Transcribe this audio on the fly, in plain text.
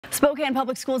Spokane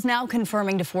Public Schools now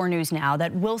confirming to 4 News Now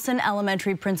that Wilson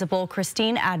Elementary Principal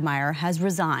Christine Admire has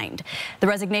resigned. The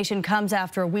resignation comes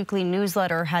after a weekly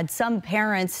newsletter had some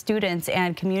parents, students,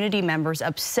 and community members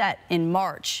upset in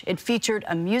March. It featured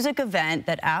a music event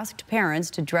that asked parents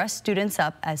to dress students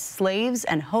up as slaves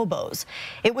and hobos.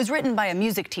 It was written by a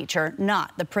music teacher,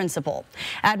 not the principal.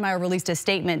 Admire released a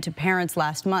statement to parents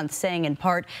last month saying in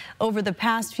part, "Over the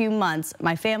past few months,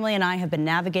 my family and I have been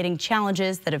navigating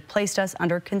challenges that have placed us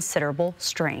under considerable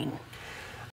strain."